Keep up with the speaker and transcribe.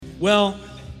Well,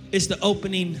 it's the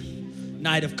opening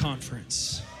night of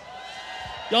conference.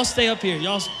 Y'all stay up here.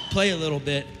 Y'all play a little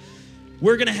bit.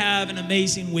 We're going to have an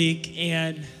amazing week.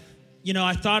 And, you know,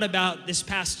 I thought about this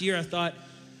past year. I thought,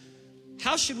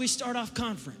 how should we start off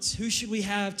conference? Who should we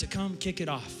have to come kick it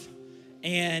off?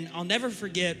 And I'll never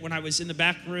forget when I was in the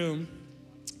back room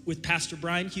with Pastor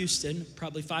Brian Houston,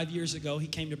 probably 5 years ago. He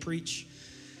came to preach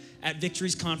at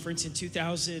Victory's conference in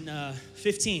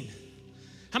 2015.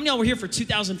 How many of y'all were here for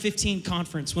 2015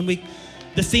 conference when the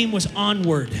theme was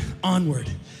onward?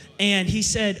 And he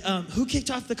said, who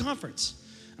kicked off the conference?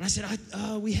 And I said, I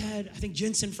think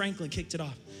Jensen Franklin kicked it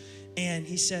off. And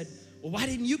he said, well, why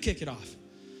didn't you kick it off?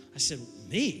 I said,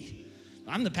 me?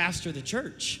 I'm the pastor of the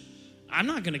church. I'm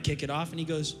not gonna kick it off. And he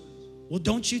goes, well,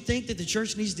 don't you think that the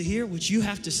church needs to hear what you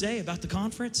have to say about the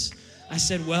conference? I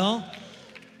said, well,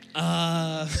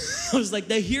 I was like,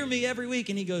 they hear me every week.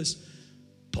 And he goes,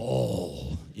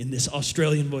 Paul, in this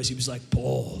Australian voice, he was like,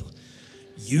 Paul,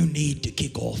 you need to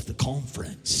kick off the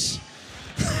conference.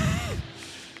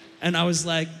 And I was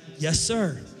like, yes,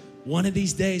 sir. One of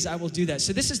these days I will do that.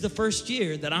 So this is the first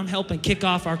year that I'm helping kick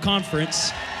off our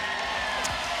conference.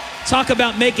 Talk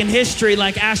about making history,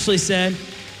 like Ashley said.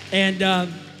 And,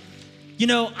 you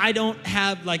know, I don't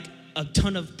have like a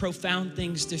ton of profound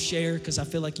things to share because I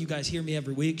feel like you guys hear me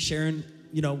every week sharing,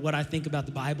 you know, what I think about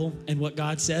the Bible and what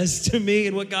God says to me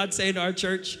and what God's saying to our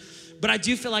church. But I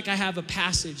do feel like I have a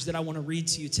passage that I want to read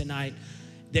to you tonight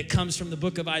that comes from the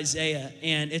book of Isaiah.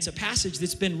 And it's a passage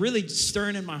that's been really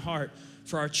stirring in my heart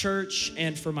for our church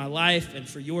and for my life and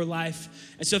for your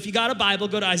life. And so if you got a Bible,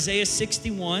 go to Isaiah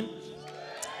 61.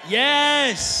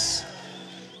 Yes!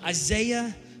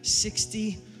 Isaiah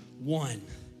 61.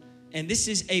 And this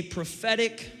is a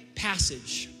prophetic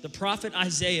passage. The prophet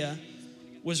Isaiah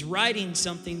was writing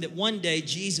something that one day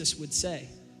Jesus would say.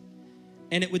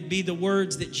 And it would be the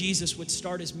words that Jesus would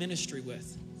start his ministry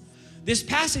with. This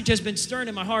passage has been stirring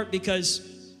in my heart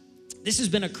because this has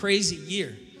been a crazy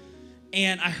year.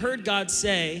 And I heard God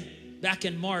say back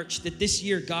in March that this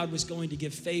year God was going to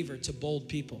give favor to bold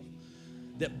people.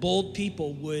 That bold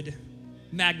people would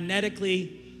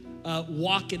magnetically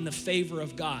walk in the favor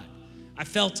of God. I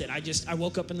felt it. I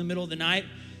woke up in the middle of the night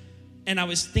and I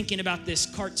was thinking about this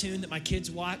cartoon that my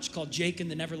kids watch called Jake and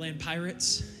the Neverland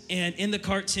Pirates. And in the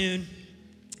cartoon,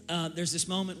 there's this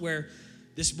moment where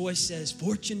this boy says,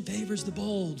 fortune favors the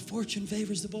bold, fortune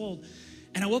favors the bold.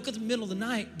 And I woke up in the middle of the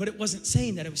night, but it wasn't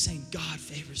saying that. It was saying, God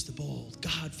favors the bold,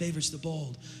 God favors the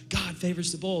bold, God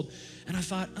favors the bold. And I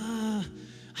thought, I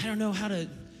don't know how to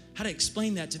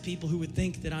explain that to people who would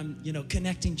think that I'm, you know,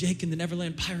 connecting Jake and the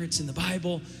Neverland Pirates in the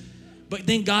Bible. But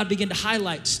then God began to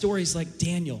highlight stories like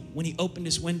Daniel when he opened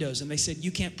his windows and they said, you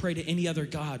can't pray to any other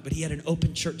God, but he had an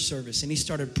open church service and he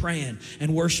started praying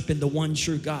and worshiping the one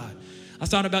true God. I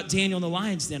thought about Daniel in the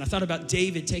lion's den. I thought about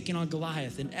David taking on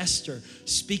Goliath and Esther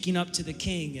speaking up to the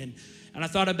king. And I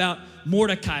thought about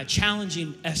Mordecai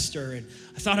challenging Esther. And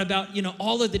I thought about, you know,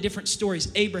 all of the different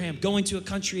stories. Abraham going to a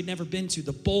country he'd never been to,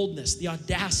 the boldness, the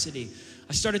audacity.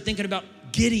 I started thinking about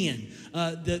Gideon,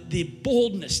 the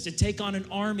boldness to take on an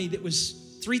army that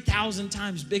was 3,000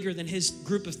 times bigger than his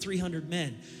group of 300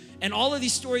 men. And all of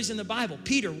these stories in the Bible,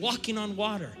 Peter walking on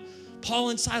water,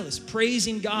 Paul and Silas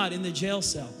praising God in the jail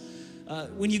cell.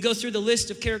 When you go through the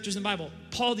list of characters in the Bible,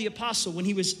 Paul the apostle, when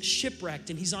he was shipwrecked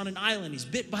and he's on an island, he's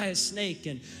bit by a snake,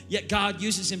 and yet God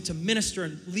uses him to minister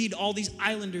and lead all these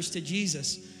islanders to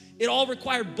Jesus. It all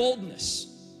required boldness.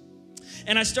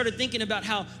 And I started thinking about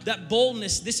how that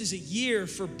boldness, this is a year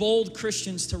for bold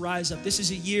Christians to rise up. This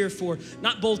is a year for,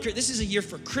 this is a year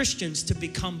for Christians to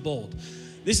become bold.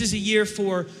 This is a year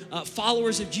for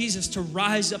followers of Jesus to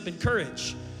rise up in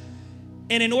courage.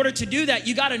 And in order to do that,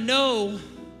 you gotta know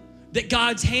that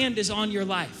God's hand is on your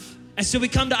life. And so we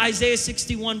come to Isaiah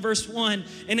 61 verse 1,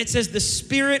 and it says, the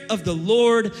Spirit of the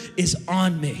Lord is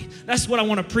on me. That's what I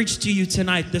want to preach to you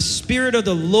tonight. The Spirit of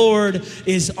the Lord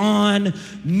is on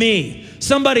me.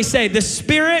 Somebody say, the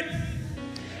Spirit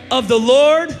of the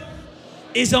Lord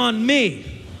is on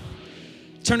me.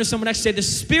 Turn to someone next and say, the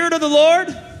Spirit of the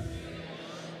Lord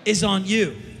is on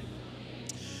you.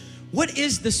 What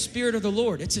is the Spirit of the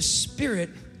Lord? It's a spirit.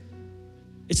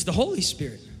 It's the Holy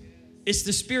Spirit. It's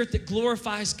the spirit that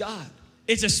glorifies God.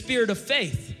 It's a spirit of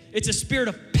faith. It's a spirit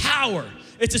of power.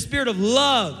 It's a spirit of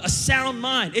love, a sound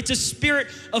mind. It's a spirit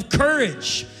of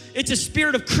courage. It's a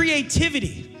spirit of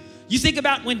creativity. You think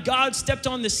about when God stepped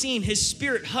on the scene, his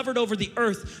spirit hovered over the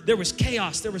earth. There was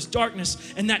chaos, there was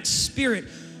darkness, and that spirit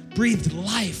breathed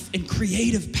life and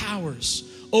creative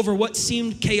powers over what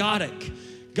seemed chaotic.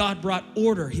 God brought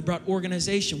order. He brought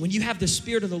organization. When you have the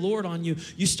Spirit of the Lord on you,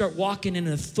 you start walking in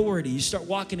authority. You start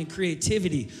walking in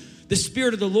creativity. The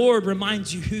Spirit of the Lord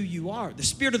reminds you who you are. The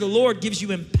Spirit of the Lord gives you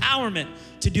empowerment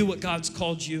to do what God's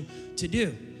called you to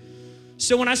do.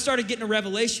 So when I started getting a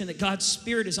revelation that God's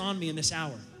Spirit is on me in this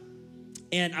hour,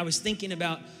 and I was thinking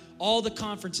about all the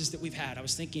conferences that we've had, I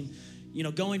was thinking,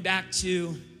 going back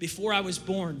to before I was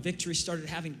born, Victory started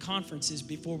having conferences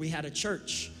before we had a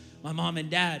church. My mom and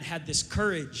dad had this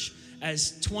courage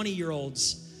as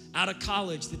 20-year-olds out of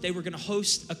college that they were going to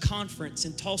host a conference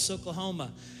in Tulsa,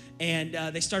 Oklahoma. And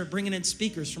they started bringing in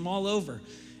speakers from all over.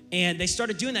 And they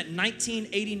started doing that in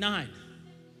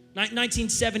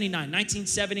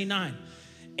 1979.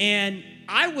 And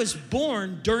I was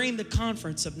born during the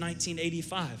conference of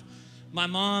 1985. My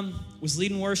mom was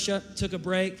leading worship, took a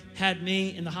break, had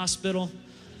me in the hospital.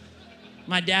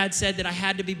 My dad said that I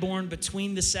had to be born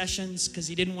between the sessions because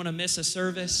he didn't want to miss a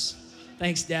service.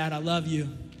 Thanks, Dad, I love you.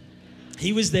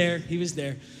 He was there.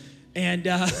 And,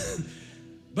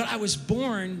 but I was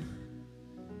born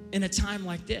in a time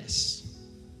like this.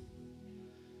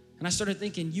 And I started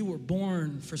thinking, you were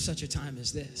born for such a time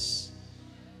as this.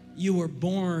 You were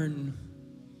born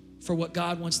for what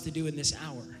God wants to do in this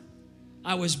hour.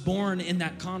 I was born in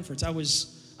that conference. I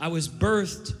was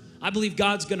birthed. I believe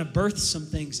God's gonna birth some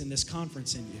things in this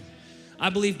conference in you. I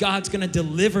believe God's gonna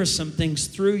deliver some things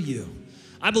through you.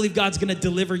 I believe God's gonna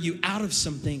deliver you out of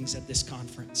some things at this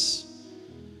conference.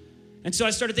 And so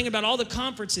I started thinking about all the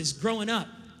conferences growing up.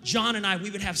 John and I,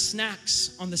 we would have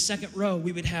snacks on the second row.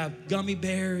 We would have gummy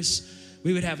bears.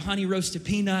 We would have honey roasted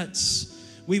peanuts.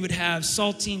 We would have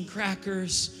saltine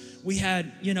crackers. We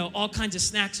had, all kinds of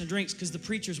snacks and drinks because the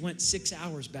preachers went 6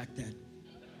 hours back then.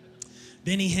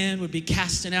 Benny Hinn would be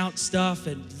casting out stuff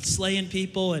and slaying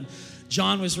people. And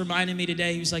John was reminding me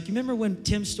today, he was like, you remember when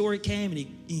Tim Story came and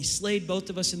he slayed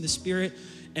both of us in the spirit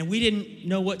and we didn't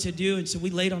know what to do. And so we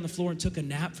laid on the floor and took a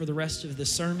nap for the rest of the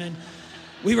sermon.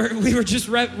 We were just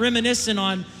reminiscing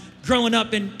on growing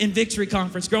up in Victory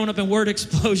Conference, growing up in Word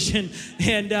Explosion.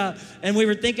 And we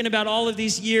were thinking about all of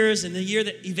these years and the year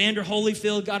that Evander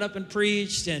Holyfield got up and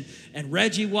preached and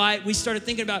Reggie White. We started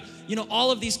thinking about,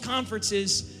 all of these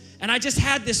conferences. And I just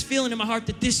had this feeling in my heart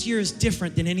that this year is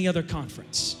different than any other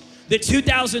conference. That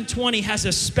 2020 has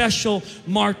a special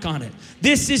mark on it.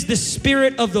 This is the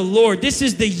Spirit of the Lord. This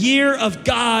is the year of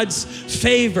God's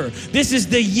favor. This is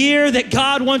the year that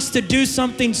God wants to do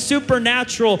something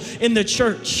supernatural in the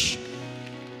church.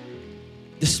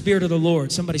 The Spirit of the Lord.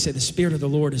 Somebody say, the Spirit of the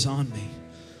Lord is on me.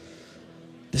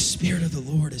 The Spirit of the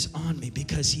Lord is on me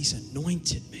because He's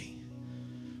anointed me.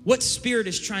 What spirit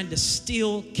is trying to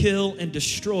steal, kill, and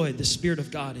destroy the Spirit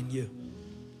of God in you?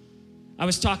 I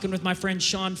was talking with my friend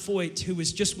Sean Foyt, who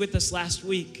was just with us last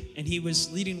week, and he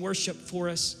was leading worship for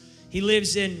us. He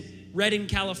lives in Redding,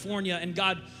 California, and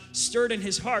God stirred in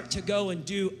his heart to go and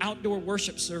do outdoor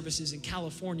worship services in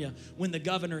California when the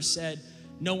governor said,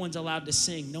 no one's allowed to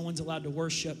sing, no one's allowed to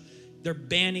worship. They're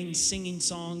banning singing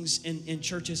songs in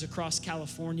churches across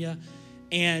California.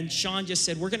 And Sean just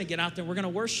said, we're gonna get out there, we're gonna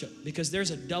worship because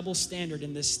there's a double standard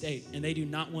in this state and they do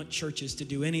not want churches to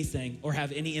do anything or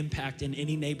have any impact in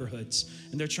any neighborhoods.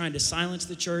 And they're trying to silence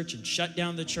the church and shut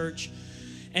down the church.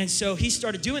 And so he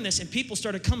started doing this and people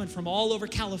started coming from all over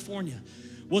California.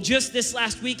 Well, just this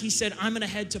last week, he said, I'm gonna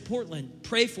head to Portland.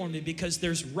 Pray for me because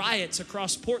there's riots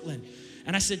across Portland.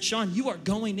 And I said, Sean, you are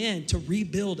going in to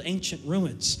rebuild ancient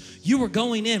ruins. You are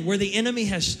going in where the enemy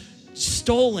has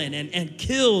stolen and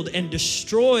killed and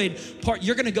destroyed part.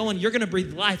 You're gonna go in, you're gonna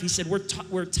breathe life. He said, we're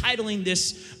titling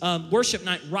this worship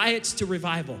night, Riots to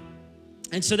Revival.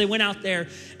 And so they went out there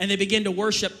and they began to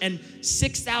worship, and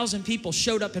 6,000 people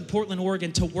showed up in Portland,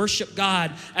 Oregon to worship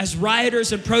God as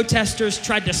rioters and protesters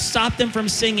tried to stop them from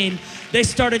singing. They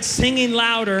started singing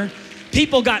louder.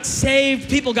 People got saved,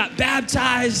 people got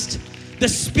baptized. The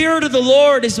Spirit of the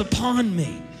Lord is upon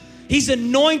me. He's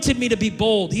anointed me to be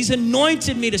bold. He's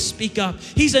anointed me to speak up.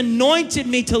 He's anointed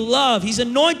me to love. He's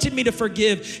anointed me to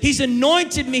forgive. He's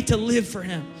anointed me to live for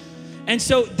Him. And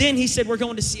so then he said, we're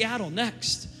going to Seattle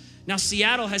next. Now,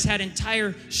 Seattle has had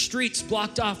entire streets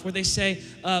blocked off where they say,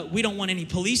 we don't want any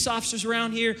police officers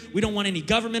around here. We don't want any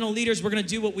governmental leaders. We're going to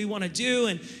do what we want to do.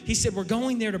 And he said, we're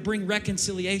going there to bring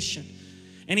reconciliation.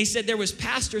 And he said there was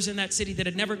pastors in that city that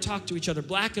had never talked to each other,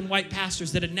 black and white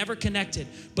pastors that had never connected,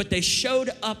 but they showed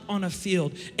up on a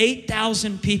field,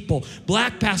 8,000 people,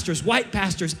 black pastors, white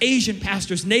pastors, Asian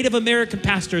pastors, Native American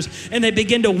pastors, and they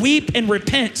begin to weep and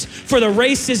repent for the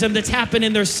racism that's happened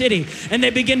in their city. And they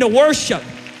begin to worship.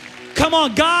 Come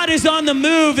on, God is on the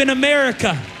move in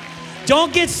America.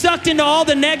 Don't get sucked into all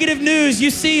the negative news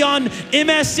you see on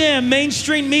MSM,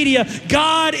 mainstream media.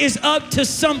 God is up to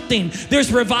something.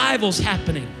 There's revivals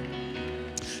happening.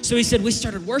 So he said, we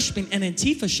started worshiping and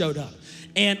Antifa showed up.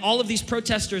 And all of these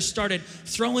protesters started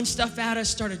throwing stuff at us,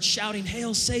 started shouting,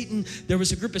 "Hail Satan." There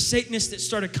was a group of Satanists that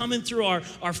started coming through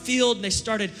our field, and they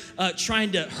started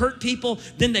trying to hurt people.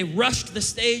 Then they rushed the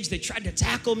stage. They tried to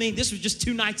tackle me. This was just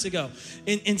 2 nights ago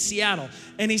in Seattle.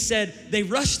 And he said, they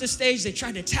rushed the stage. They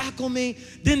tried to tackle me.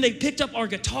 Then they picked up our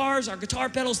guitars, our guitar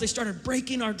pedals. They started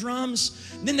breaking our drums.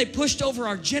 Then they pushed over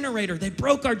our generator. They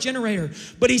broke our generator.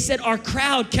 But he said our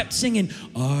crowd kept singing,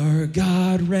 "Our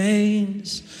God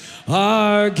reigns.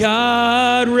 Our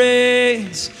God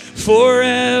reigns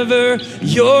forever.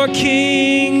 Your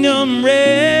kingdom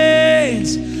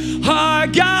reigns. Our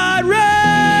God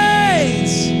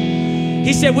reigns."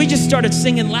 He said we just started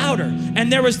singing louder.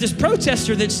 And there was this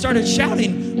protester that started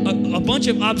shouting a bunch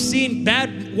of obscene,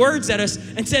 bad words at us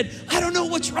and said, "I don't know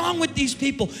what's wrong with these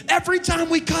people. Every time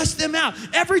we cuss them out,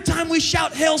 every time we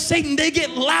shout, 'Hail Satan,' they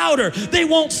get louder. They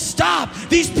won't stop.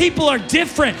 These people are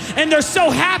different, and they're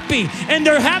so happy, and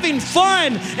they're having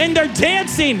fun, and they're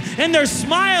dancing, and they're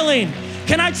smiling."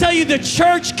 Can I tell you, the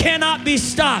church cannot be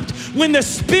stopped. When the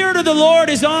Spirit of the Lord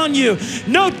is on you,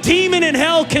 no demon in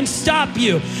hell can stop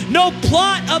you. No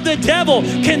plot of the devil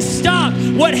can stop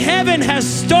what heaven has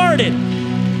started.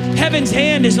 Heaven's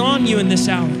hand is on you in this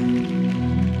hour.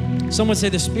 Someone say,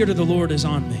 "The Spirit of the Lord is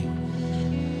on me."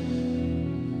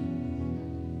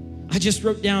 I just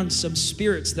wrote down some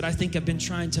spirits that I think have been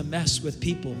trying to mess with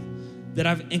people that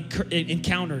I've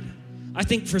encountered. I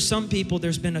think for some people,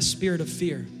 there's been a spirit of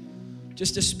fear.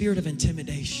 Just a spirit of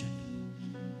intimidation.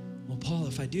 Well, Paul,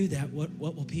 if I do that, what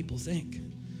will people think?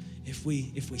 If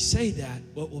we say that,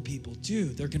 what will people do?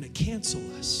 They're going to cancel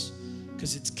us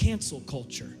because it's cancel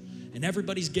culture and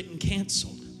everybody's getting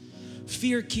canceled.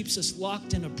 Fear keeps us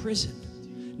locked in a prison,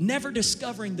 never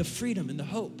discovering the freedom and the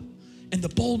hope and the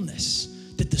boldness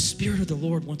that the Spirit of the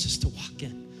Lord wants us to walk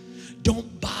in.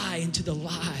 Don't buy into the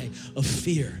lie of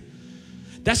fear.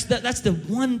 That's the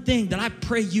one thing that I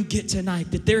pray you get tonight,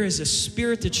 that there is a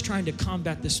spirit that's trying to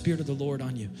combat the Spirit of the Lord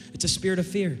on you. It's a spirit of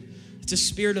fear. It's a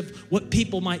spirit of what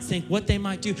people might think, what they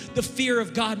might do, the fear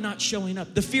of God not showing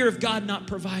up, the fear of God not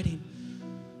providing.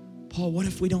 Paul, what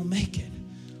if we don't make it?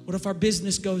 What if our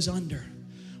business goes under?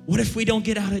 What if we don't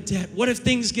get out of debt? What if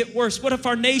things get worse? What if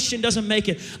our nation doesn't make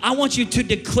it? I want you to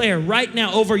declare right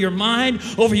now over your mind,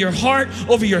 over your heart,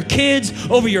 over your kids,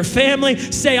 over your family,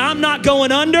 say, "I'm not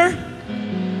going under.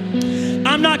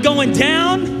 I'm not going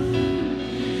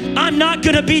down. I'm not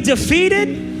going to be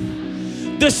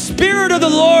defeated. The Spirit of the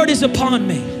Lord is upon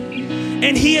me,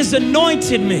 and He has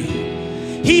anointed me.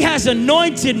 He has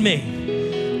anointed me,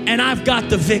 and I've got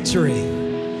the victory."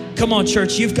 Come on,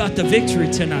 church, you've got the victory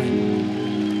tonight.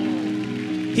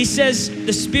 He says,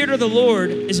 the Spirit of the Lord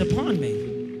is upon me.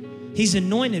 He's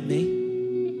anointed me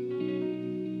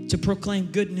to proclaim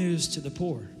good news to the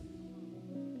poor.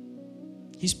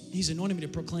 He's anointed me to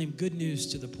proclaim good news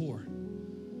to the poor.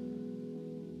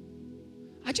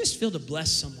 I just feel to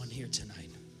bless someone here tonight.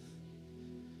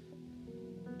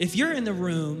 If you're in the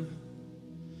room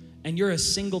and you're a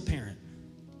single parent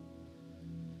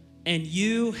and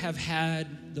you have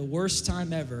had the worst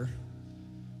time ever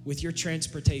with your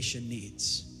transportation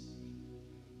needs,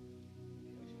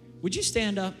 would you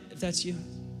stand up if that's you?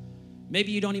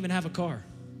 Maybe you don't even have a car.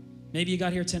 Maybe you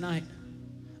got here tonight.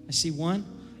 I see 1,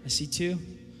 I see 2,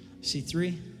 I see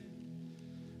 3,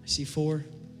 I see 4,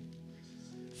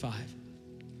 5,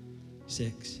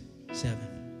 6, 7.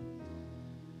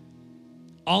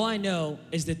 All I know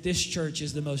is that this church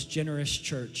is the most generous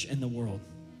church in the world.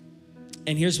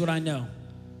 And here's what I know.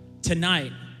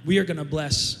 Tonight, we are gonna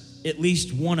bless at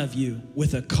least one of you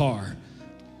with a car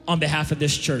on behalf of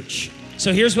this church.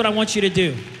 So here's what I want you to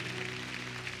do.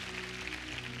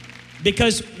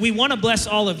 Because we wanna bless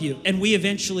all of you, and we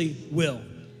eventually will.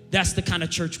 That's the kind of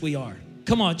church we are.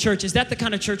 Come on, church, is that the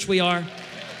kind of church we are?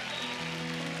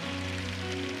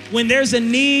 When there's a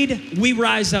need, we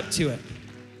rise up to it.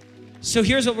 So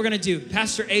here's what we're gonna do.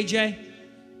 Pastor AJ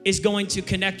is going to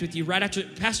connect with you right after.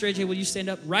 Pastor AJ, will you stand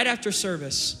up? Right after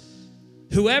service,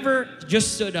 whoever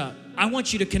just stood up, I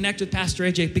want you to connect with Pastor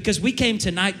AJ because we came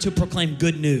tonight to proclaim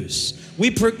good news.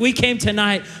 We came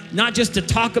tonight not just to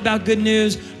talk about good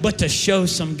news, but to show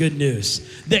some good news.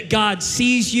 That God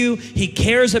sees you, He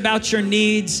cares about your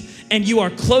needs, and you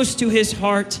are close to His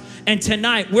heart. And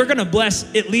tonight, we're gonna bless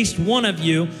at least one of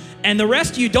you. And the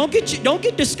rest of you, don't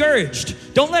get discouraged.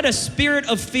 Don't let a spirit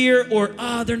of fear or,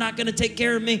 they're not gonna take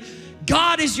care of me.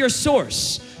 God is your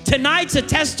source. Tonight's a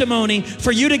testimony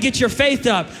for you to get your faith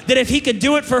up, that if He could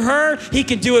do it for her, He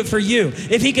could do it for you.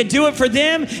 If He could do it for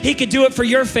them, He could do it for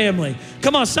your family.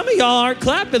 Come on, some of y'all aren't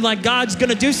clapping like God's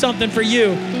gonna do something for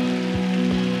you.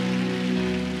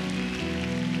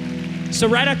 So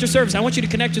right after service, I want you to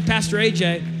connect with Pastor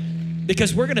AJ.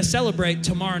 Because we're going to celebrate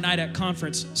tomorrow night at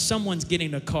conference. Someone's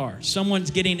getting a car.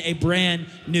 Someone's getting a brand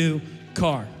new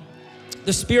car.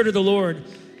 The Spirit of the Lord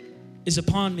is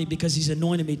upon me because he's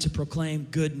anointed me to proclaim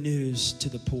good news to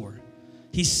the poor.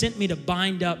 He sent me to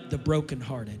bind up the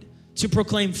brokenhearted, to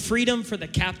proclaim freedom for the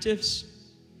captives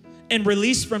and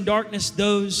release from darkness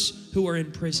those who are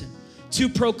in prison, to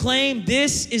proclaim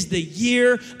this is the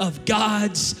year of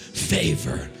God's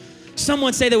favor.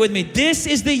 Someone say that with me. This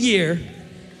is the year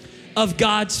of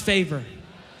God's favor.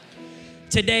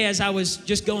 Today, as I was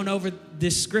just going over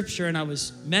this scripture and I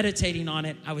was meditating on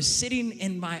it, I was sitting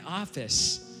in my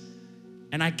office,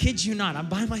 and I kid you not, I'm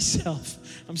by myself.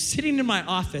 I'm sitting in my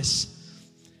office,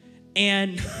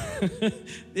 and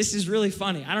this is really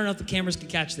funny. I don't know if the cameras can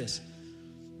catch this.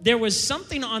 There was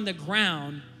something on the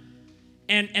ground,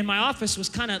 and my office was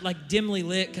kind of like dimly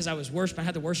lit because I was worshiping. I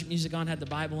had the worship music on, had the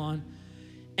Bible on,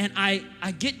 and I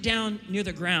get down near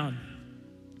the ground,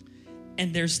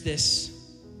 and there's this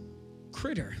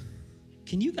critter.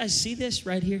 Can you guys see this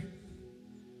right here?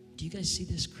 Do you guys see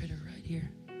this critter right here?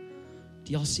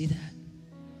 Do y'all see that?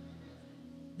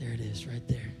 There it is right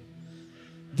there.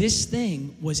 This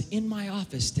thing was in my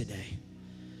office today,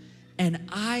 and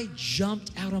I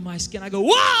jumped out of my skin. I go,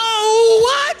 whoa,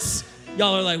 what?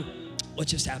 Y'all are like, what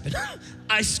just happened?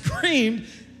 I screamed.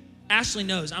 Ashley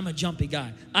knows I'm a jumpy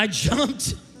guy. I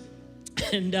jumped,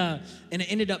 and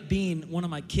it ended up being one of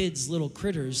my kids' little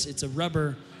critters. It's a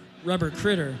rubber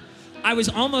critter. I was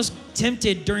almost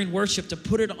tempted during worship to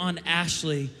put it on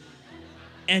Ashley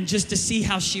and just to see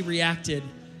how she reacted,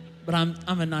 but I'm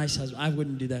a nice husband. I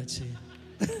wouldn't do that to you.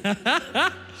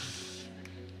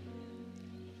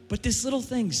 But this little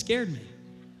thing scared me.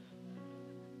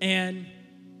 And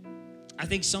I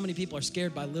think so many people are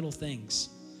scared by little things.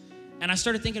 And I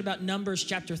started thinking about Numbers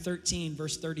chapter 13,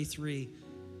 verse 33,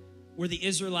 where the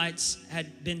Israelites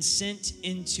had been sent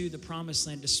into the promised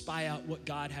land to spy out what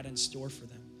God had in store for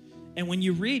them. And when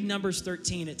you read Numbers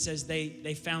 13, it says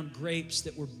they found grapes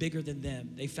that were bigger than them.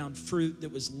 They found fruit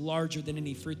that was larger than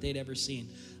any fruit they'd ever seen.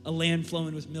 A land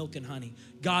flowing with milk and honey.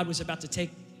 God was about to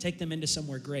take them into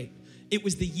somewhere great. It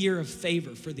was the year of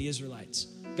favor for the Israelites.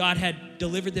 God had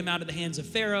delivered them out of the hands of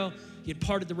Pharaoh. He had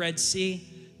parted the Red Sea.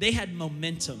 They had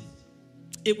momentum.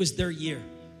 It was their year.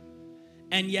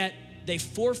 And yet they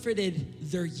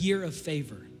forfeited their year of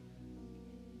favor.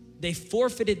 They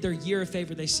forfeited their year of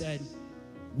favor. They said,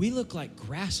 we look like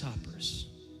grasshoppers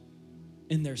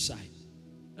in their sight.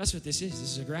 That's what this is.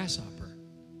 This is a grasshopper.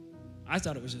 I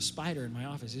thought it was a spider in my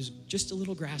office. It was just a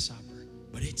little grasshopper,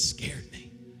 but it scared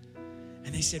me.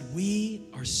 And they said, we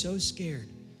are so scared.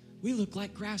 We look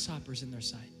like grasshoppers in their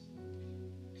sight.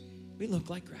 We look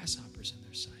like grasshoppers in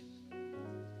their sight.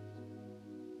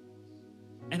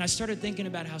 And I started thinking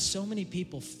about how so many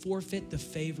people forfeit the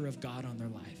favor of God on their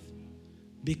life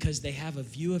because they have a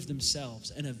view of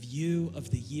themselves and a view of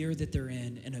the year that they're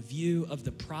in and a view of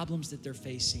the problems that they're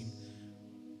facing,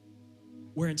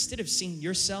 where instead of seeing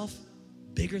yourself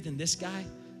bigger than this guy,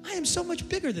 I am so much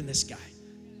bigger than this guy.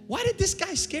 Why did this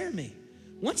guy scare me?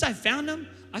 Once I found him,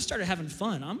 I started having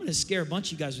fun. I'm gonna scare a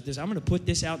bunch of you guys with this. I'm gonna put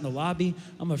this out in the lobby.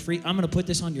 I'm gonna put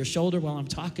this on your shoulder while I'm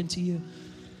talking to you.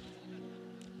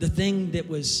 The thing that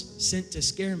was sent to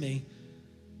scare me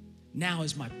now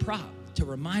is my prop to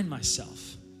remind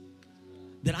myself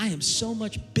that I am so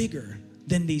much bigger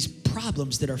than these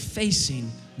problems that are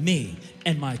facing me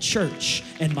and my church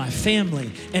and my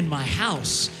family and my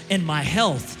house and my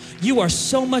health. You are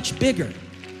so much bigger.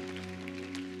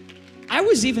 I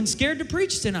was even scared to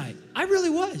preach tonight. I really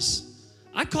was.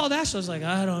 I called Ashley. I was like,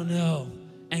 I don't know.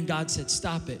 And God said,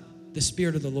 stop it. The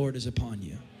Spirit of the Lord is upon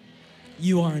you.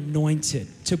 You are anointed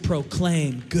to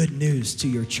proclaim good news to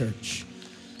your church.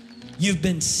 You've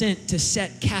been sent to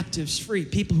set captives free,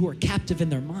 people who are captive in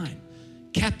their mind,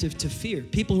 captive to fear,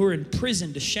 people who are in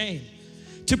prison to shame,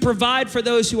 to provide for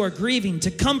those who are grieving, to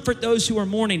comfort those who are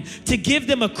mourning, to give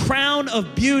them a crown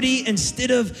of beauty instead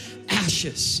of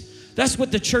ashes. That's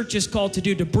what the church is called to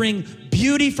do, to bring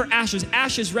beauty for ashes.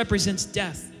 Ashes represents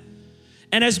death.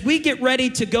 And as we get ready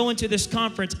to go into this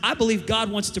conference, I believe God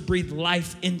wants to breathe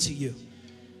life into you.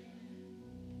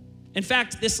 In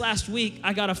fact, this last week,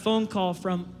 I got a phone call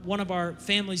from one of our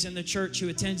families in the church who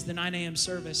attends the 9 a.m.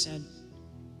 service, and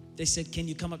they said, can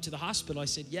you come up to the hospital? I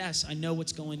said, yes, I know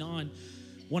what's going on.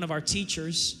 One of our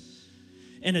teachers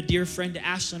and a dear friend to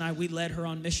Ashley and I, we led her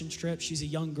on mission trip. She's a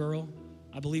young girl.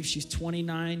 I believe she's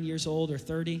 29 years old or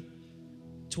 30,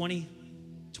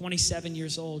 27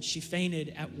 years old. She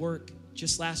fainted at work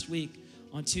just last week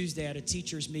on Tuesday at a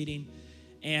teacher's meeting,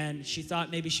 and she thought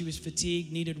maybe she was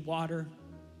fatigued, needed water.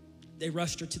 They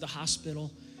rushed her to the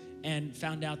hospital and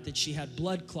found out that she had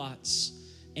blood clots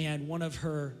and one of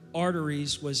her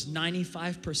arteries was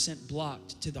 95%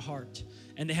 blocked to the heart,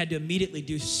 and they had to immediately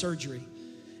do surgery.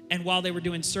 And while they were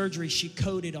doing surgery, she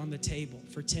coded on the table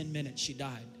for 10 minutes. She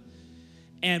died.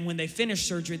 And when they finished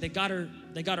surgery, they got her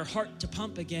heart to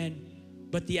pump again,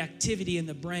 but the activity in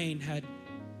the brain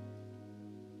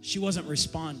she wasn't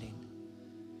responding.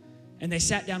 And they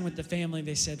sat down with the family and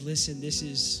they said, listen, this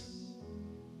is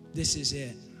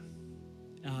it.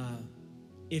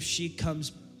 If she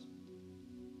comes,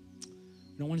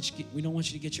 we don't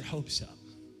want you to get your hopes up.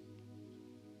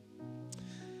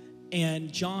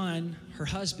 And John, her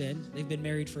husband, they've been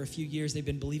married for a few years. They've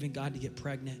been believing God to get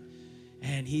pregnant.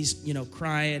 And he's,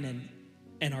 crying,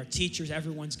 and our teachers,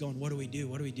 everyone's going, what do we do?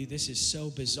 What do we do? This is so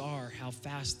bizarre how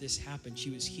fast this happened.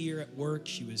 She was here at work.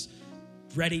 She was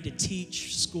ready to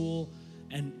teach school.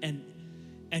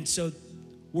 And so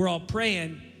we're all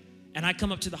praying, and I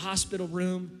come up to the hospital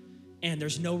room, and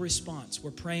there's no response. We're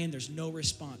praying, there's no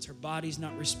response. Her body's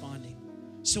not responding.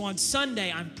 So on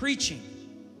Sunday, I'm preaching.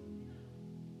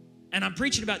 And I'm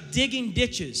preaching about digging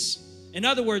ditches. In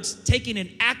other words, taking an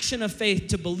action of faith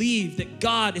to believe that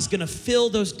God is gonna fill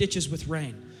those ditches with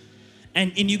rain.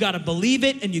 And you gotta believe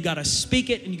it, and you gotta speak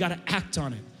it, and you gotta act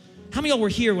on it. How many of y'all were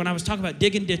here when I was talking about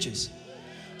digging ditches?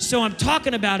 So I'm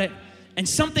talking about it, and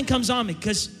something comes on me,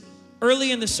 because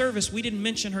early in the service, we didn't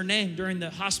mention her name during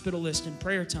the hospital list in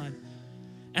prayer time.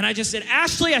 And I just said,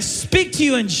 Ashley, I speak to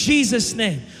you in Jesus'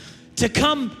 name to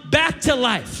come back to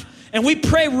life. And we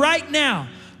pray right now,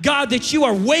 God, that you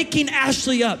are waking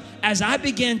Ashley up. As I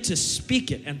begin to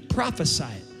speak it and prophesy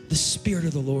it, the Spirit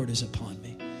of the Lord is upon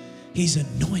me. He's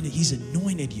anointed. He's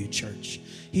anointed you, church.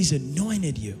 He's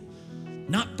anointed you,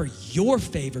 not for your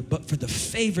favor, but for the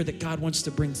favor that God wants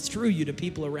to bring through you to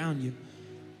people around you.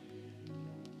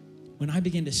 When I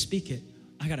began to speak it,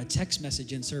 I got a text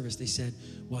message in service. They said,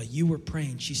 while you were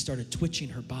praying, she started twitching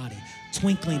her body,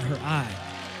 twinkling her eye.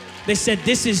 They said,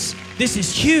 this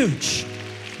is huge.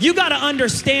 You got to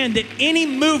understand that any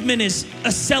movement is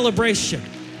a celebration.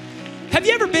 Have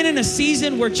you ever been in a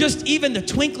season where just even the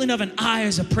twinkling of an eye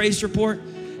is a praise report?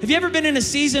 Have you ever been in a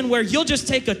season where you'll just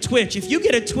take a twitch? If you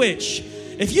get a twitch,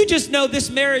 if you just know this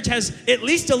marriage has at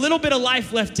least a little bit of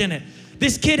life left in it,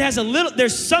 this kid has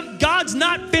God's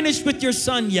not finished with your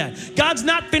son yet. God's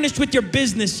not finished with your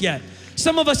business yet.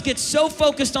 Some of us get so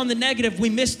focused on the negative, we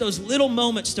miss those little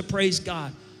moments to praise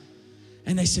God.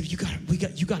 And they said, you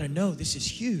got to know this is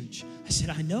huge. I said,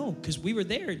 I know, because we were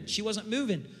there and she wasn't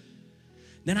moving.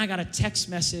 Then I got a text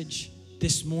message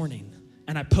this morning,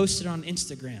 and I posted it on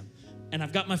Instagram. And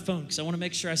I've got my phone because I want to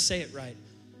make sure I say it right.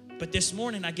 But this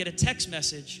morning I get a text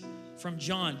message from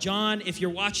John. John, if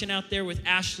you're watching out there with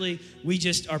Ashley, we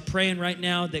just are praying right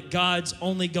now that God's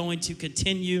only going to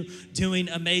continue doing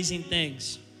amazing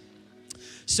things.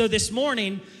 So this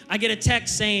morning I get a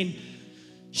text saying,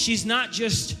 she's not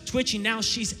just twitching now,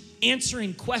 she's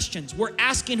answering questions. We're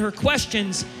asking her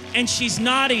questions, and she's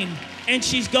nodding, and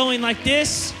she's going like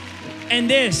this and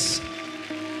this.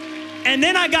 And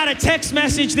then I got a text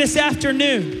message this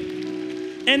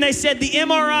afternoon, and they said the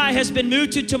MRI has been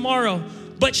moved to tomorrow,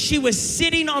 but she was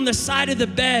sitting on the side of the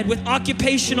bed with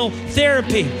occupational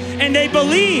therapy, and they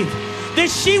believe that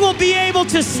she will be able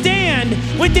to stand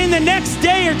within the next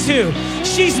day or two.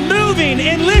 She's moving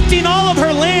and lifting all of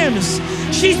her limbs.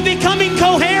 She's becoming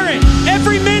coherent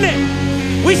every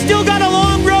minute. We still got a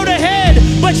long road ahead,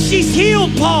 but she's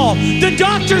healed, Paul. The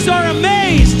doctors are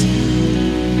amazed.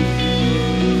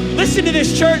 Listen to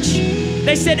this, church.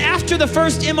 They said after the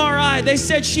first MRI, they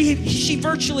said she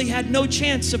virtually had no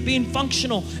chance of being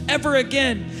functional ever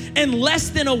again. And less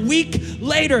than a week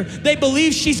later, they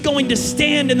believe she's going to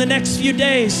stand in the next few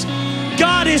days.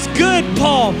 God is good,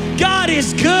 Paul. God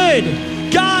is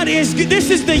good. God is good. This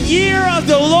is the year of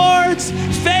the Lord's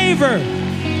favor.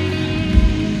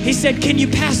 He said, can you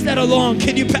pass that along?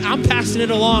 I'm passing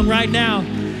it along right now.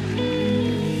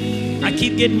 I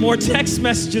keep getting more text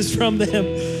messages from them.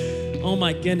 Oh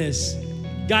my goodness.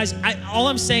 Guys, all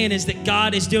I'm saying is that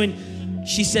God is doing,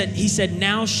 he said,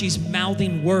 now she's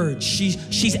mouthing words.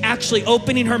 She's actually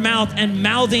opening her mouth and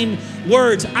mouthing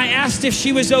words. I asked if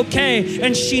she was okay,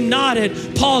 and she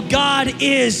nodded. Paul, God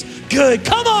is good.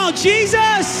 Come on,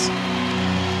 Jesus.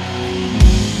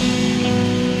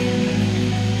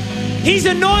 He's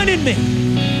anointed me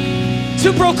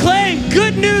to proclaim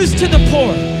good news to the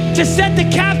poor, to set the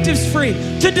captives free,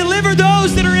 to deliver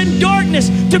those that are in darkness,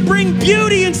 to bring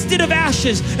beauty instead of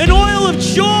ashes, an oil of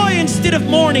joy instead of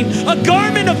mourning, a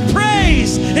garment of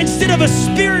praise instead of a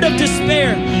spirit of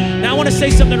despair. Now I want to say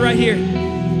something right here.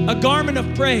 A garment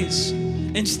of praise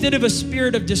instead of a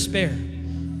spirit of despair.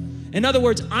 In other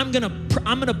words, I'm gonna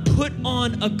put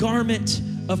on a garment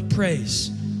of praise.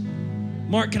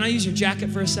 Mark, can I use your jacket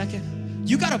for a second?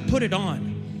 You got to put it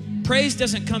on. Praise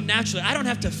doesn't come naturally. I don't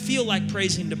have to feel like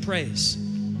praising to praise.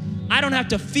 I don't have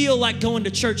to feel like going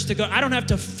to church to go. I don't have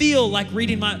to feel like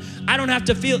reading I don't have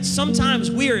to feel. Sometimes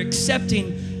we are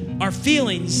accepting our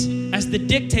feelings as the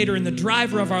dictator and the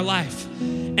driver of our life.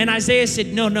 And Isaiah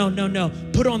said, no.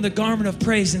 Put on the garment of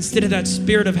praise instead of that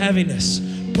spirit of heaviness.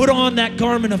 Put on that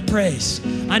garment of praise.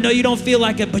 I know you don't feel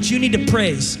like it, but you need to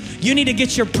praise. You need to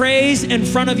get your praise in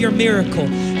front of your miracle.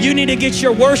 You need to get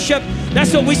your worship.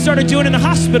 That's what we started doing in the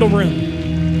hospital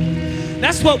room.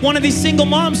 That's what one of these single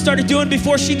moms started doing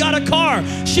before she got a car.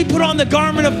 She put on the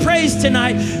garment of praise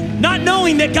tonight, not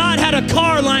knowing that God had a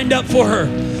car lined up for her.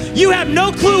 You have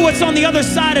no clue what's on the other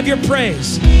side of your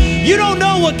praise. You don't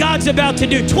know what God's about to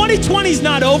do. 2020's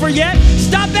not over yet.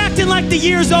 Stop acting like the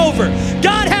year's over.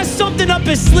 God has something up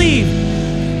his sleeve.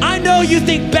 I know you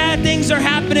think bad things are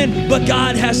happening, but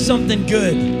God has something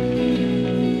good.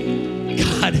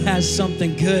 God has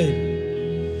something good.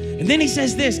 And then he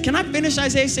says this. Can I finish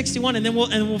Isaiah 61 and then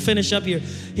we'll finish up here.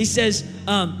 He says,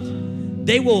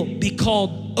 they will be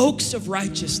called oaks of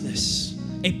righteousness,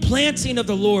 a planting of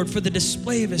the Lord for the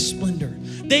display of his splendor.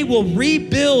 They will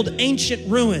rebuild ancient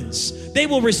ruins. They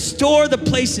will restore the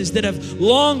places that have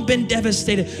long been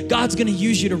devastated. God's gonna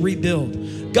use you to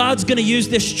rebuild. God's gonna use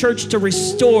this church to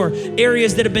restore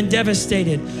areas that have been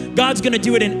devastated. God's gonna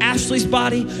do it in Ashley's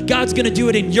body. God's gonna do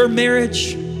it in your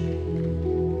marriage.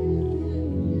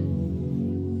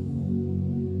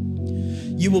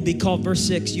 You will be called, verse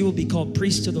 6, you will be called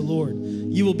priests to the Lord.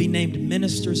 You will be named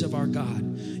ministers of our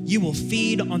God. You will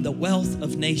feed on the wealth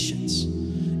of nations.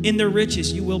 In their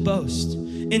riches you will boast.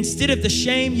 Instead of the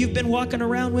shame you've been walking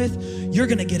around with, you're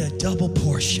gonna get a double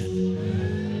portion.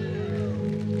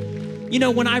 You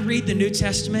know, when I read the New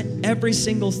Testament, every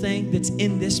single thing that's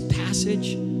in this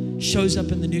passage shows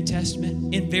up in the New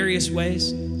Testament in various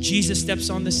ways. Jesus steps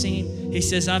on the scene. He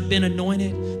says, I've been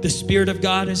anointed. The Spirit of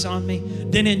God is on me.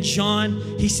 Then in John,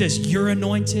 he says, you're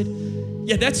anointed.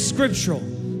 Yeah, that's scriptural.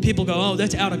 People go, oh,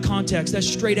 that's out of context. That's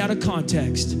straight out of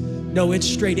context. No, it's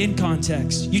straight in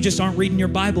context. You just aren't reading your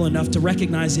Bible enough to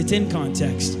recognize it's in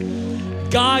context.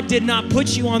 God did not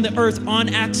put you on the earth on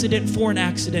accident for an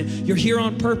accident. You're here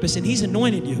on purpose, and he's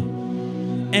anointed you.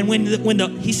 And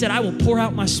he said, I will pour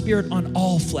out my Spirit on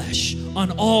all flesh,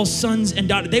 on all sons and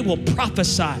daughters. They will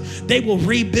prophesy. They will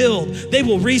rebuild. They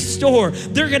will restore.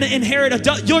 They're going to inherit.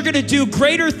 You're going to do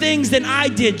greater things than I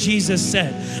did, Jesus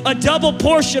said. A double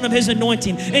portion of his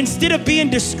anointing. Instead of being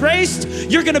disgraced,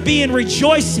 you're going to be in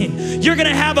rejoicing. You're going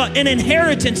to have an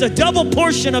inheritance, a double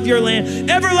portion of your land.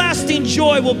 Everlasting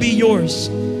joy will be yours.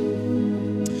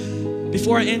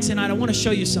 Before I end tonight, I want to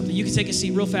show you something. You can take a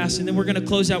seat real fast, and then we're going to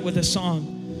close out with a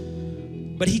song.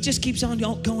 But he just keeps on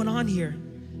going on here.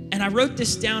 And I wrote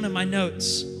this down in my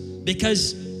notes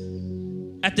because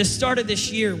at the start of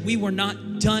this year, we were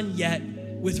not done yet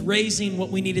with raising what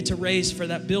we needed to raise for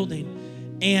that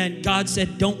building. And God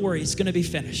said, don't worry, it's going to be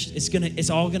finished. It's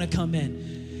all going to come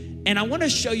in. And I want to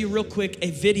show you real quick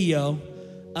a video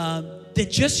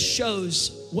that just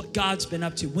shows what God's been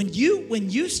up to. When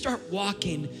you start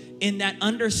walking in that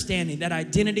understanding, that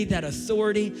identity, that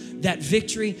authority, that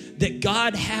victory, that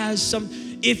God has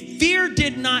if fear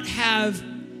did not have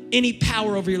any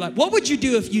power over your life, what would you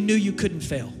do if you knew you couldn't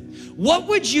fail? What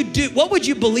would you do? What would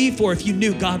you believe for if you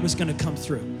knew God was gonna come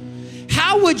through?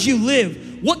 How would you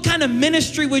live? What kind of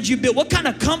ministry would you build? What kind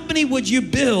of company would you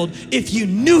build if you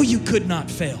knew you could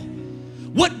not fail?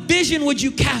 What vision would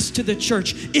you cast to the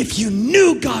church if you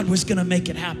knew God was gonna make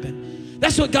it happen?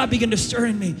 That's what God began to stir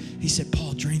in me. He said,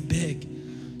 Paul, dream big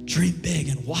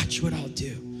and watch what I'll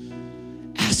do.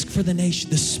 Ask for the nation.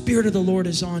 The Spirit of the Lord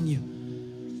is on you.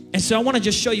 And so I want to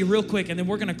just show you real quick, and then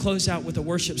we're going to close out with a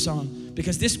worship song,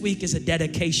 because this week is a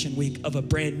dedication week of a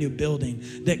brand new building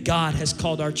that God has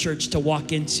called our church to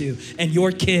walk into, and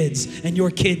your kids and your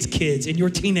kids' kids and your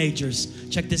teenagers.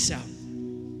 Check this out.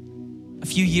 A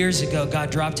few years ago, God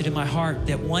dropped it in my heart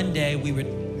that one day we would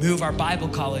move our Bible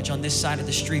college on this side of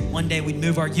the street. One day we'd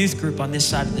move our youth group on this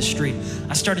side of the street.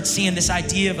 I started seeing this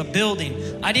idea of a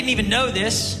building. I didn't even know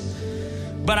this,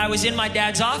 but I was in my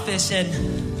dad's office and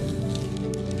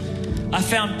I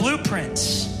found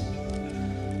blueprints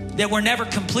that were never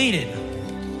completed.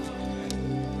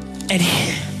 And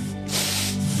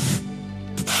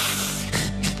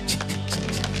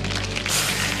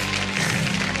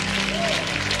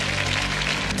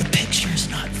the picture's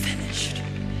not finished.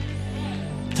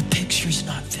 The picture's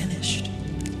not finished.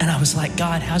 And I was like,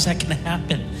 God, how's that gonna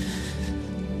happen?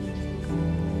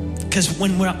 Because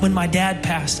when my dad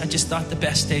passed, I just thought the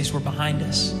best days were behind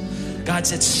us. God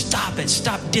said, stop it.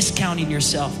 Stop discounting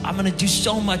yourself. I'm going to do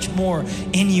so much more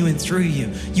in you and through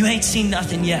you. You ain't seen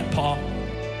nothing yet, Paul.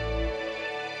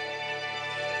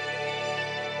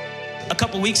 A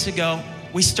couple weeks ago,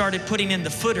 we started putting in the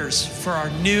footers for our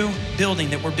new building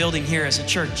that we're building here as a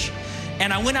church.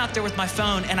 And I went out there with my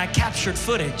phone and I captured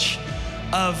footage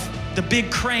of the big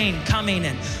crane coming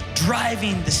and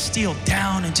driving the steel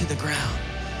down into the ground.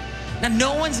 Now,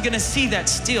 no one's gonna see that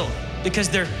steel because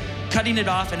they're cutting it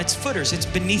off and it's footers, it's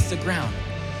beneath the ground.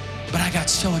 But I got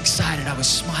so excited, I was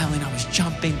smiling, I was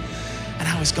jumping, and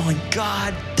I was going,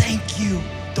 God, thank you,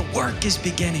 the work is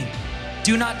beginning.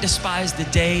 Do not despise the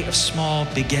day of small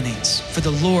beginnings, for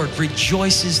the Lord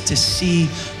rejoices to see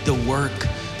the work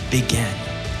begin.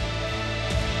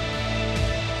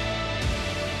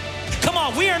 Come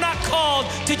on, we are not called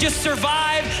to just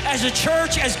survive as a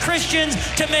church, as Christians,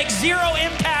 to make zero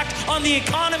impact on the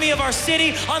economy of our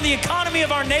city, on the economy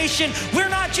of our nation. We're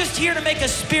not just here to make a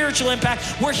spiritual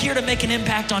impact. We're here to make an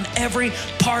impact on every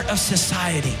part of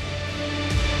society.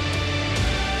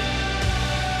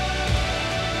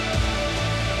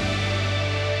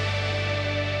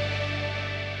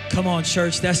 Come on,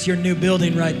 church, that's your new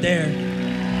building right there.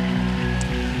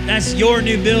 That's your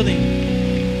new building.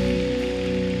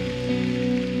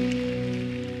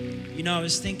 You know, I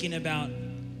was thinking about,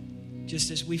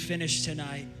 just as we finished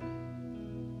tonight,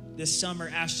 this summer,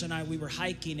 Ashley and I, we were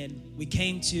hiking and we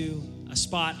came to a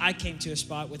spot, I came to a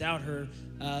spot without her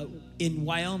in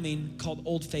Wyoming called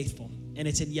Old Faithful, and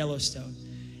it's in Yellowstone.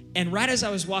 And right as I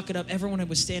was walking up, everyone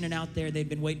was standing out there. They'd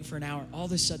been waiting for an hour. All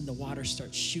of a sudden, the water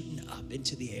starts shooting up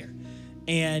into the air.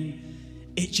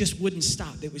 And it just wouldn't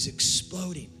stop. It was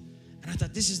exploding. And I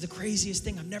thought, this is the craziest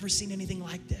thing. I've never seen anything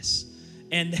like this.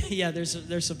 And yeah,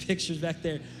 there's some pictures back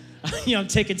there. You know, I'm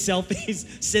taking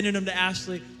selfies, sending them to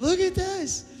Ashley. Look at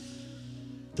this.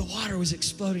 The water was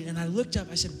exploding. And I looked up.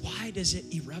 I said, why does it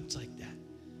erupt like that?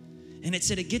 And it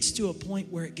said it gets to a point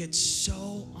where it gets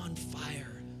so on fire.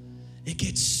 It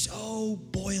gets so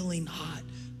boiling hot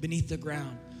beneath the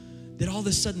ground that all of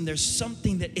a sudden there's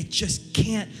something that it just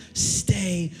can't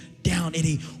stay down.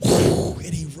 It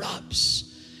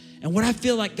erupts. And what I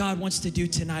feel like God wants to do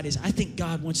tonight is I think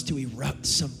God wants to erupt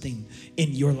something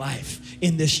in your life,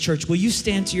 in this church. Will you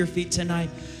stand to your feet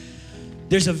tonight?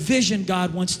 There's a vision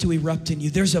God wants to erupt in you.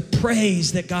 There's a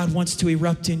praise that God wants to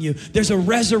erupt in you. There's a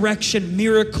resurrection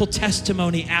miracle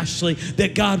testimony, Ashley,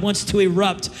 that God wants to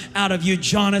erupt out of you.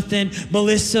 Jonathan,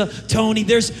 Melissa, Tony,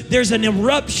 there's an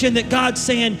eruption that God's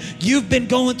saying, you've been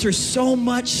going through so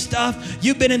much stuff.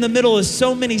 You've been in the middle of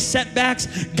so many setbacks.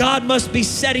 God must be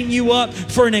setting you up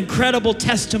for an incredible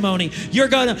testimony. You're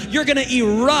gonna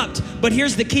erupt, but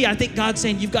here's the key. I think God's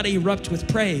saying you've got to erupt with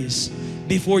praise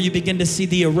before you begin to see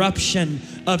the eruption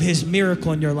of his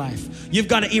miracle in your life. You've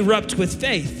got to erupt with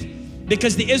faith,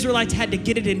 because the Israelites had to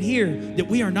get it in here that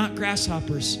we are not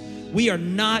grasshoppers. We are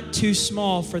not too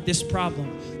small for this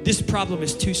problem. This problem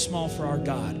is too small for our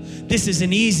God. This is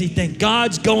an easy thing.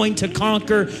 God's going to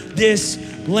conquer this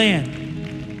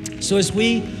land. So as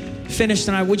we finish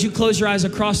tonight, would you close your eyes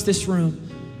across this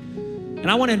room?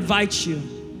 And I want to invite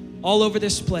you all over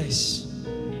this place,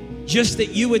 just that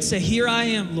you would say, here I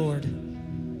am, Lord.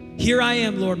 Here I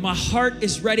am, Lord. My heart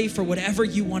is ready for whatever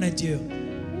you want to do.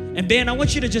 And Ben, I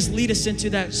want you to just lead us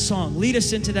into that song. Lead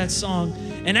us into that song.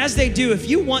 And as they do, if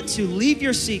you want to leave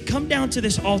your seat, come down to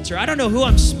this altar. I don't know who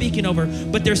I'm speaking over,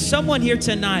 but there's someone here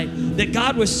tonight that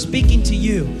God was speaking to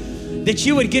you, that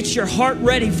you would get your heart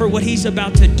ready for what he's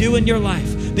about to do in your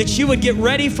life, that you would get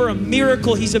ready for a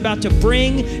miracle he's about to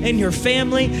bring in your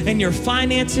family, in your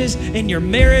finances, in your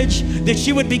marriage, that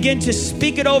you would begin to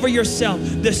speak it over yourself.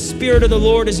 The Spirit of the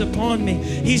Lord is upon me.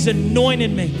 He's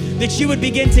anointed me. That you would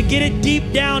begin to get it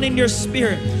deep down in your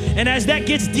spirit. And as that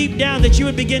gets deep down, that you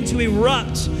would begin to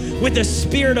erupt with the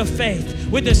spirit of faith,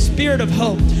 with the spirit of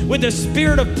hope, with the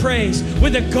spirit of praise,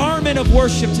 with the garment of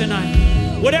worship tonight.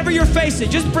 Whatever you're facing,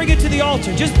 just bring it to the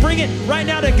altar. Just bring it right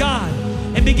now to God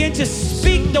and begin to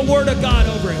speak the word of God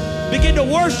over it. Begin to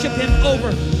worship him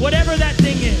over whatever that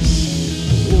thing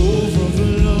is.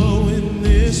 Overflow in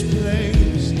this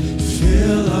place.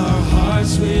 Fill our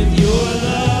hearts with your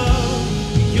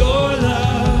love. Your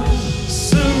love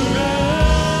surrounds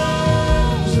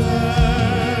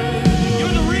us.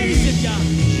 You're the reason, God.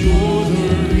 You're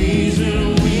the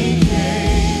reason we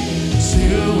came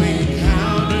to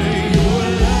encounter your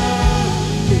love.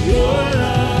 Your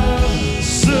love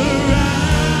surrounds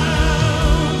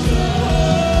us.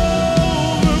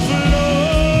 Overflow.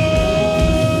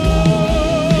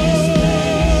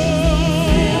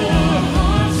 Fill our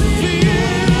hearts with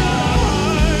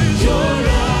your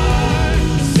love.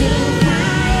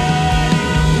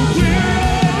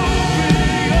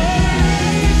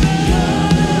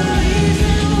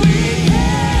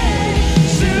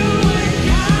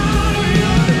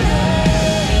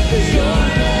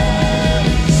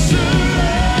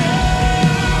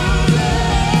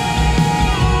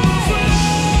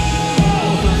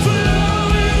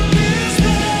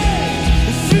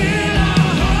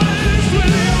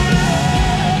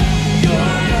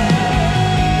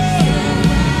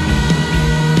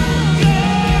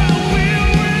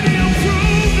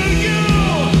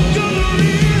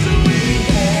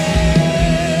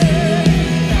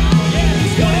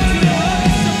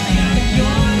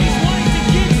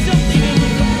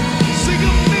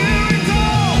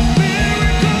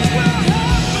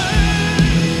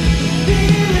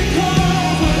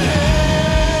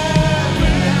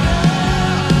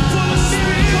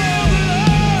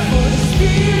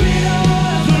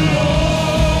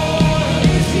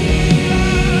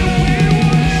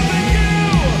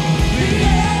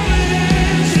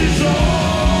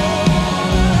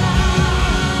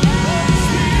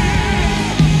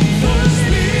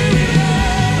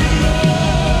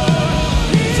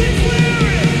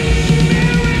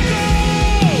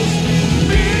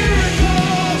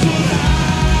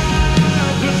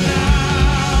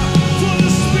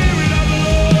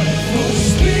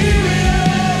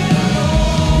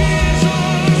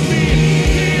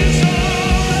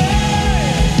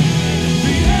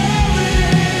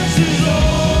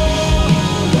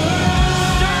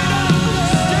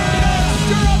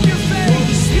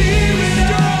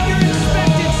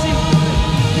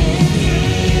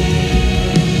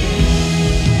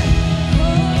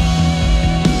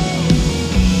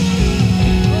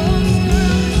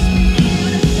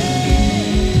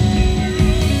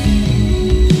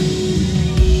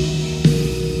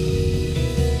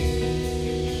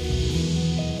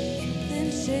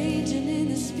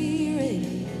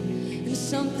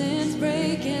 Something's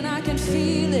breaking, I can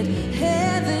feel it.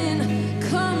 Heaven,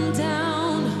 come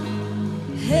down.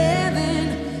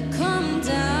 Heaven, come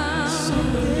down.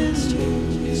 Something's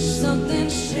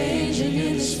changing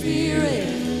in the spirit.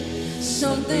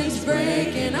 Something's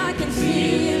breaking, I can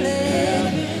feel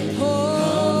it.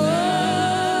 Oh,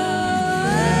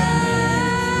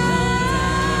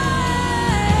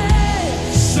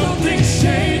 something's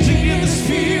changing in the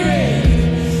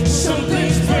spirit.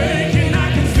 Something's breaking,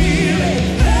 I can feel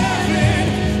it.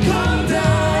 Heaven, come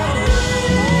down.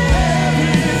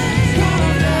 Heaven,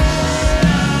 come down.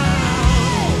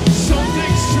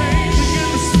 Something's changing in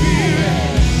the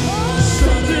spirit.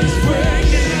 Something's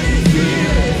breaking, I can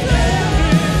feel it.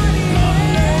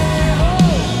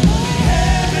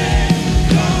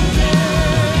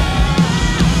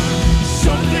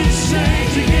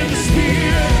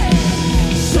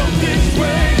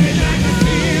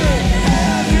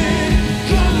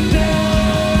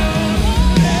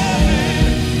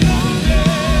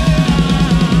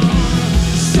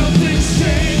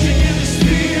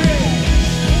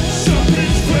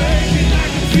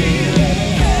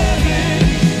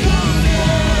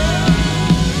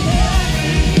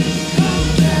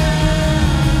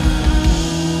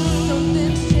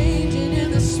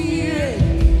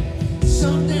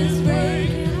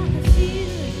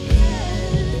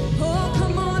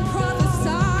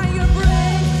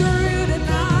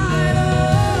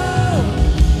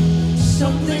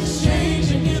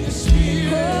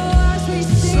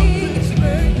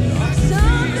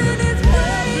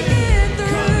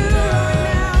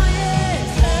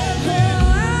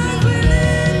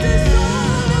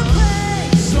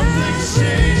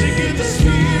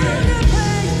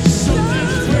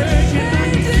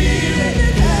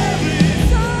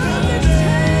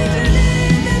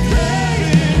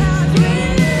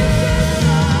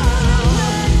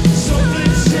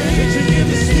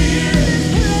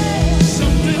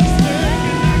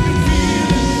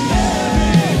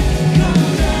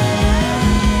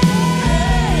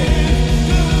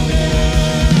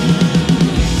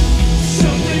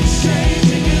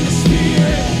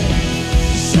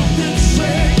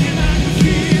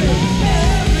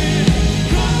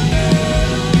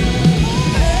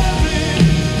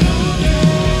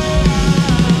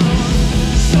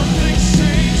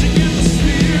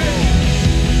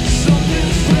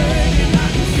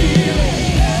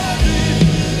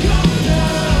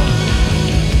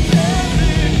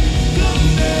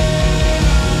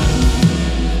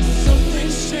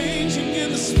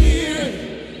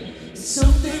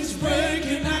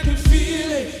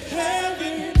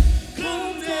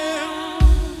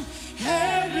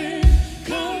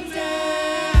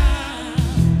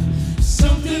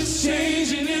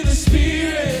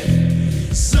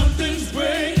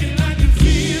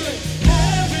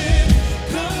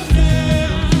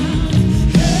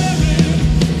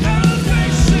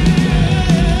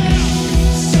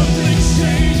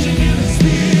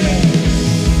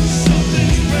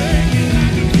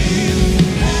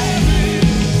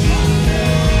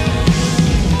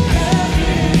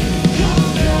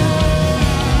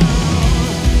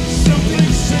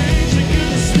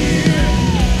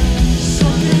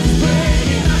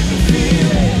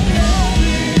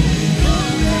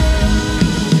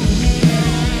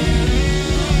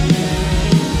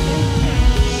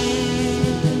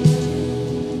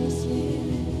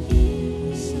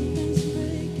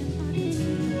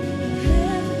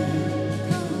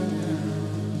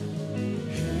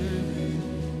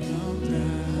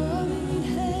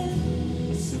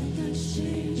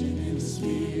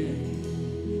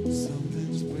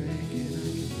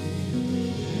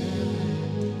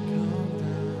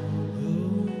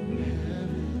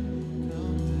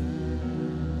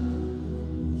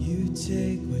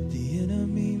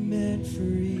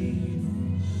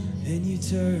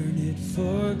 turn it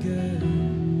for good.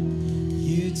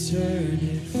 You turn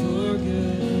it for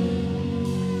good.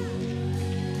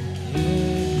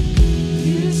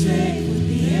 You take what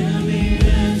the enemy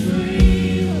meant for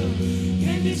evil,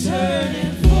 and you turn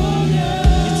it for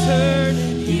good.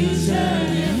 You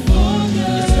turn it for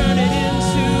good. You turn it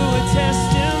into a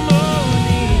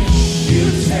testimony. You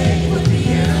take what the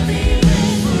enemy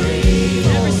meant for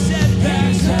evil, every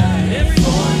setback, every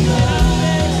point that I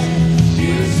faced,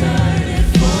 you turn it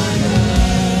for good.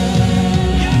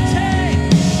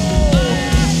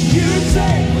 You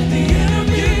take what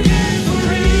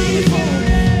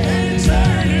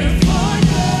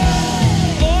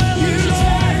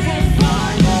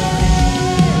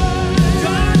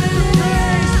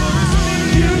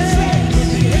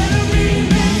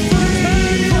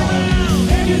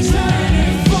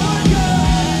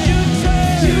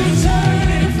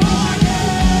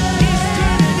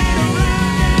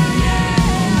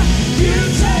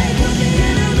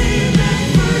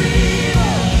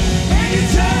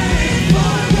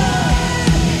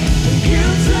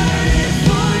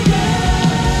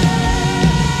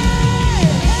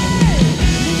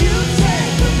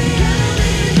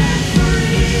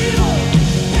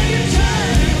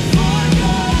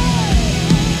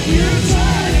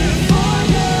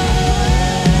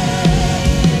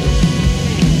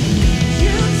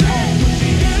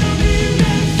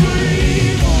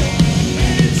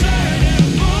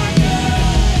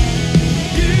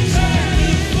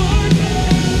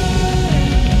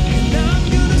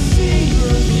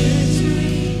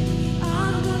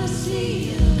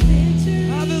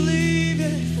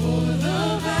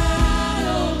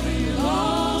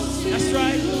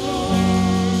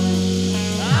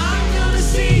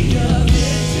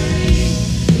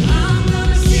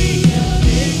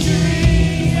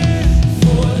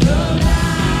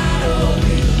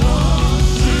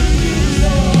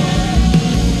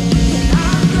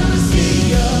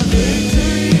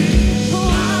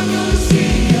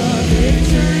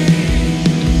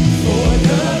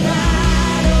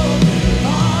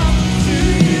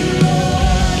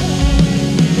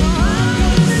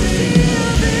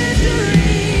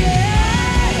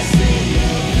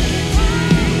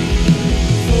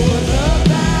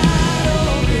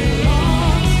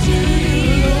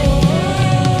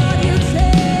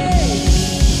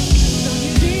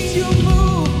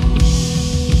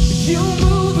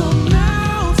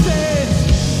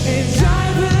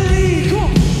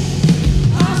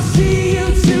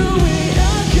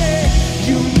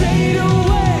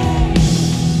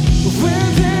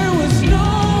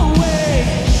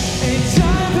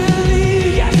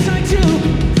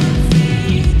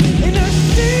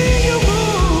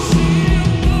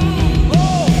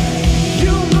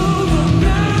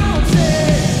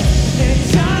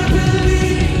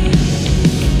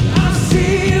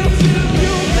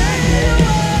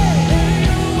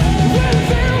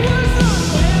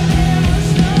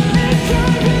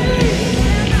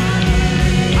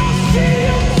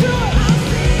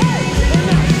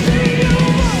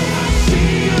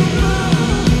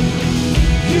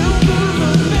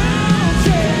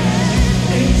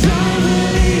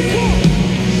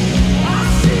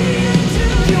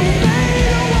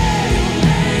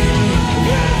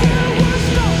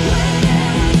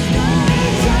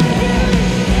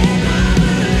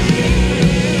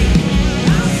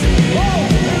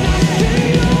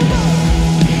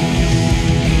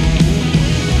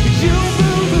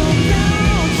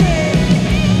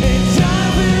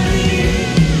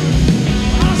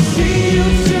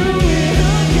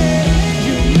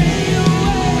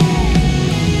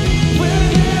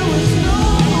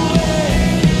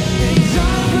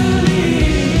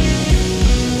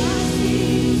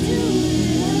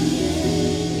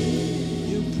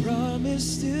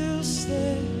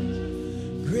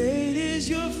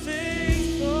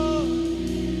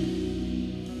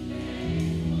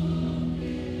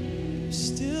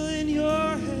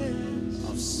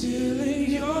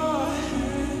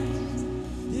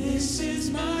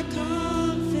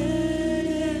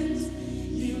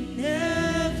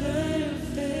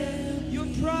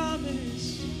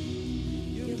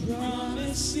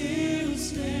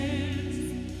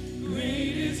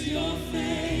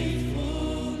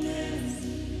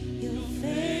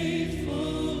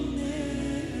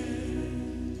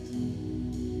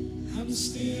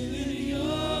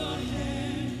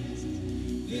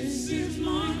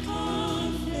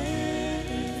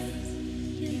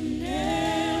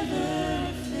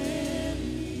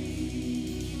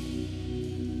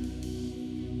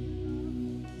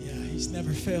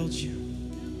never failed you.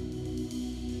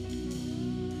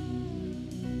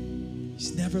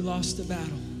 He's never lost a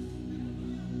battle.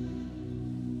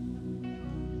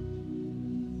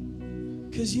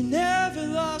 Because you never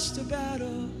lost a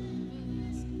battle.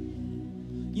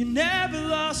 You never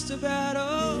lost a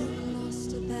battle.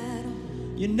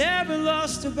 You never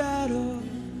lost a battle.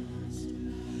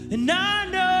 And I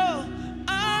know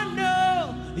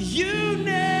you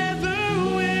never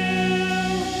will.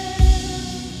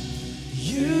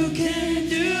 You can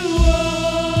do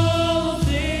all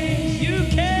things. You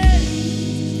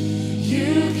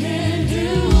can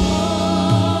do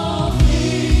all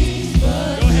things.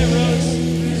 But go ahead, Rose.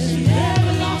 You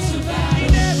never lost a battle.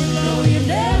 No, you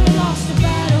never lost a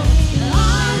battle. And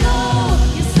I know,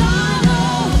 yes, I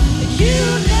know that you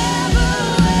never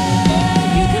will.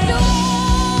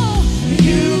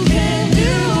 You can do all. You can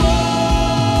do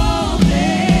all things.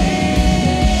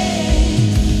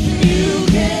 You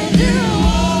can do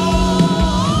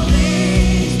all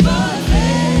things but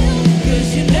fail. 'Cause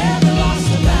you never lost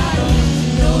a battle.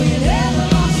 No, you never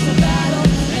lost a battle.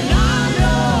 And I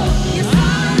know, yes, I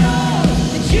know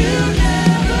that you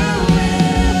never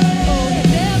will. Oh, you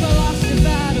never lost a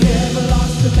battle. Never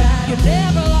lost a battle. You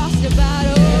never lost a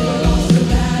battle. Never lost a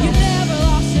battle. You never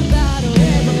lost a battle.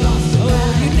 Never lost a battle. Oh,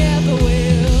 you never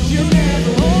will. You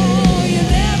never will. Oh, you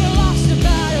never lost a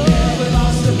battle. Never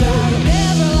lost a battle. You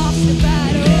never lost a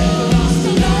battle. Never lost a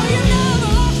battle. No, you never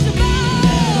lost a battle.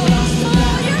 Never lost a battle. Oh,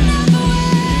 you never will.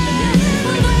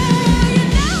 You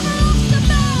never lost a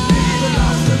battle. Never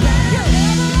lost a battle. You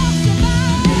never lost a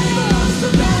battle. Never lost a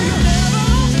battle. You never lost a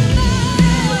battle.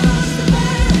 Never lost a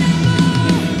battle.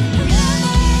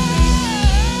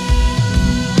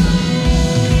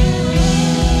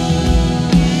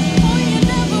 Oh, you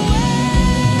never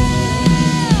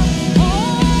will.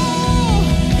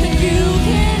 Oh, and you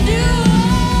can do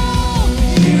all.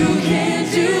 You can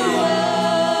do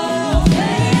all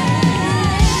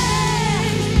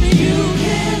things. You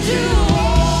can do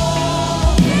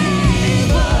all things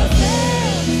but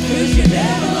fail. 'Cause you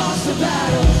never lost a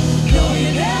battle. No,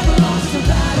 you never lost a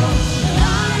battle. And I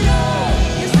know,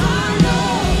 yes, I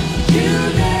know, you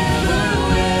never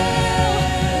will.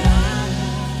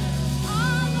 I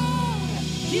know,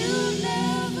 you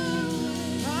never will.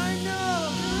 I know,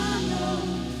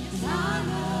 yes, I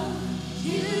know,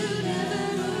 you never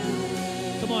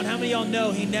will. Come on, how many of y'all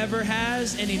know he never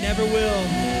has and he never will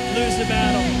lose the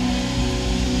battle?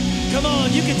 Come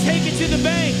on, you can take it to the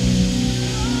bank.